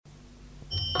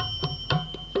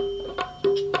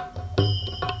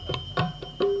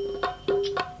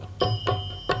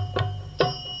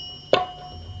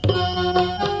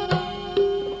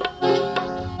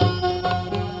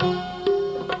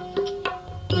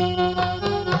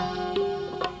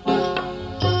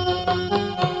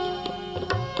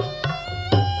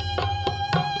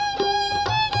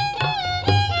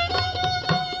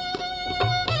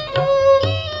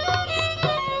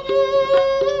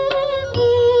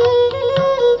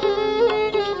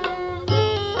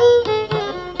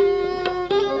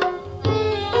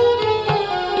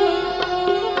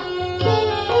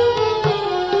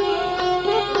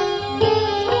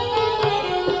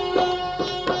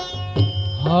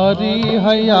हरि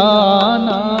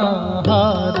हयाना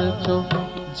हर छो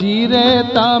जीरे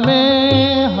तमे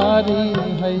हरि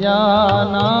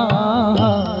हयाना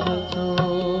हर छो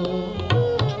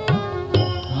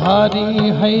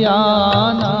हरि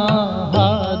हयाना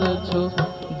हर छो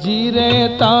जीरे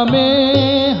तमे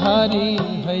हरि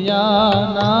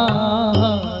हयाना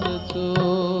हर छो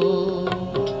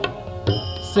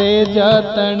से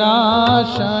जतना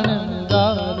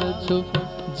शणगार छो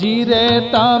जीरे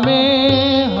तमे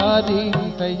हरि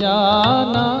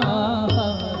हयाना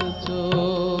हर छो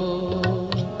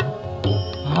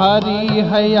हरि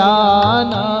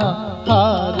हयाना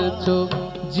हर छो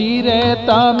जीरे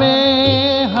तमे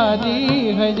हरि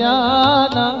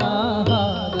हयाना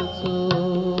हर छो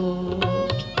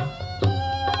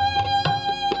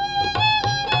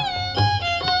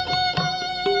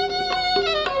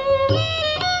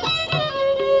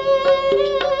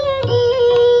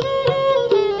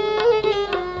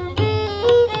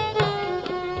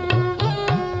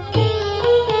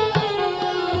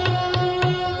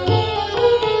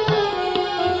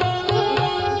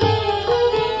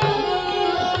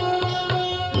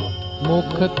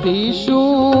मुक्ति शू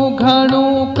घणु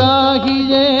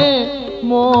कहिए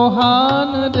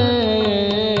मोहन रे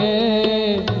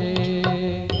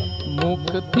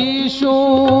मुक्ति शू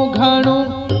घणु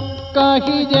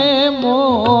कहिए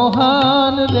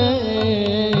मोहन रे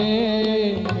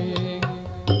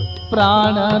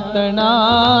प्राण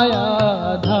तनाया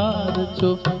धार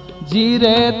छो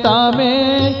जीरे तमे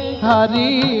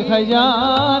हरि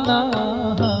हयाना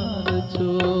हर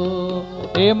छो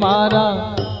ए मारा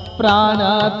प्राण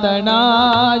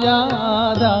तनाया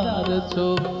धार छो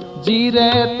जीरे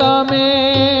तमे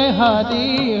हरि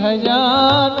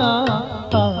हयाना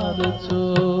हर छो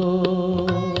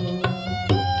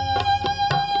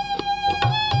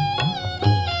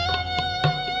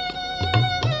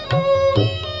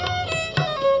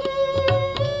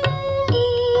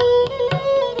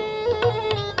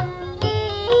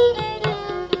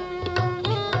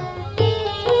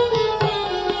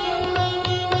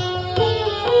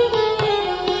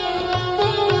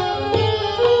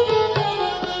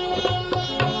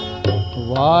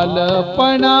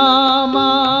वालपणा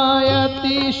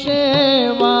मायति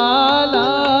शेवाला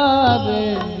रे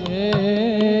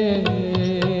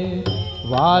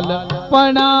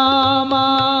वालपणा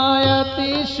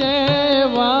मायति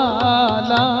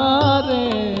शेवाला रे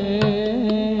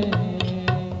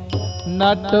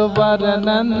नटवर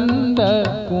नंद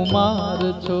कुमार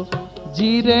छो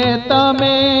जीरे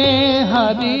तमे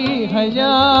हरि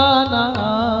हयाना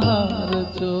हर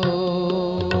छो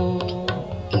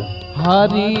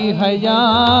हरि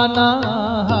हयाना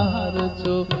हर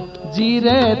छो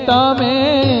जीरे तमे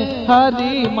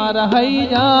हरि मर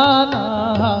हयाना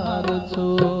हर छो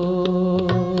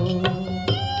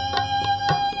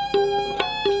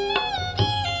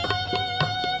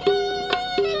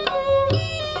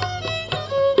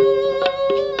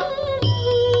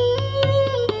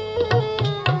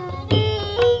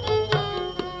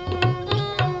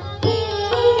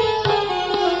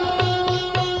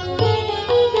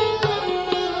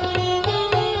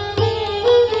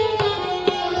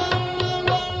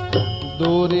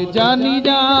दूर जानी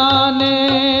जाने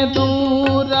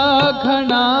दूर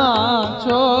घना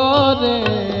छोरे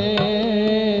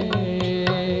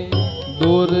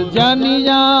दूर जानी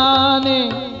जाने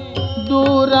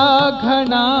दूर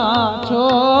घना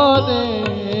छोरे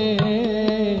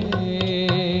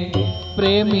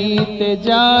प्रेमी ते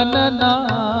जानना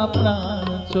प्राण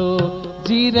छो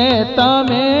जीरे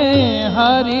तमे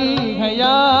हरि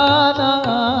हयाना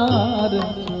हर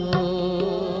छो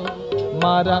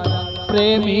मारा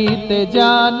प्रेमी ते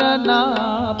जानना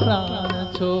प्राण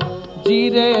छो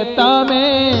जीरे तमे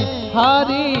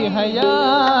हरि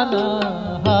हयाना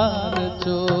हर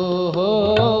छो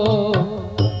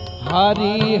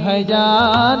हरि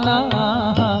हयाना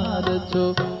हर छो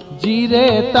जीरे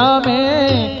तमे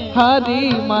हरि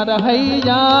मर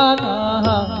हयाना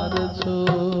हर छो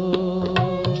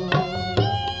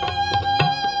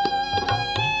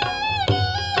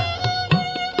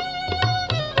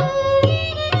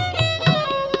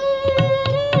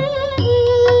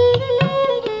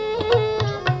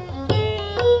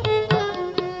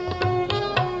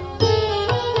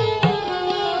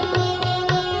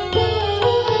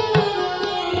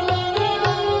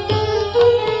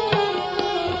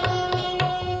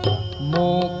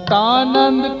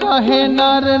मुक्तानंद कहे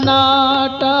नर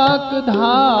नाटक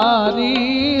धारी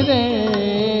रे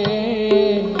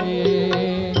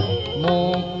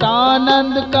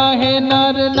मुक्तानंद कहे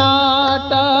नर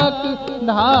नाटक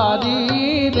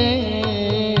धारी रे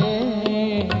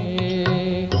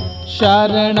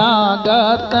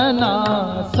शरणागत ना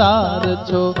सार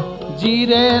छो,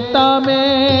 जीरे तमे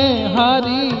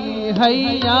हरि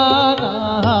हैयाना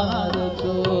हार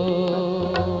छो।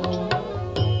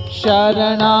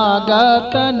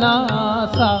 शरणागत ना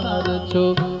सार छो,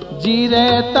 जीरे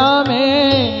तमे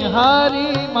हरि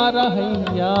मारा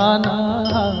हैयाना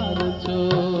हार छो।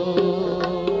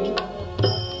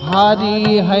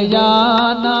 हरि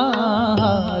हैयाना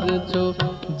हार छो,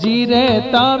 जीरे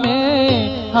तमे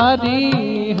हरि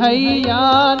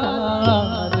हैयाना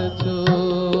हार छो।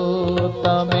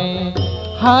 तमे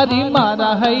हरि मारा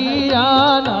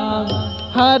हैयाना,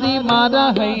 हरि मारा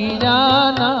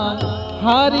हैयाना,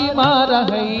 हरि मारा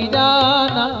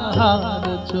हैयाना हार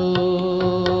छो।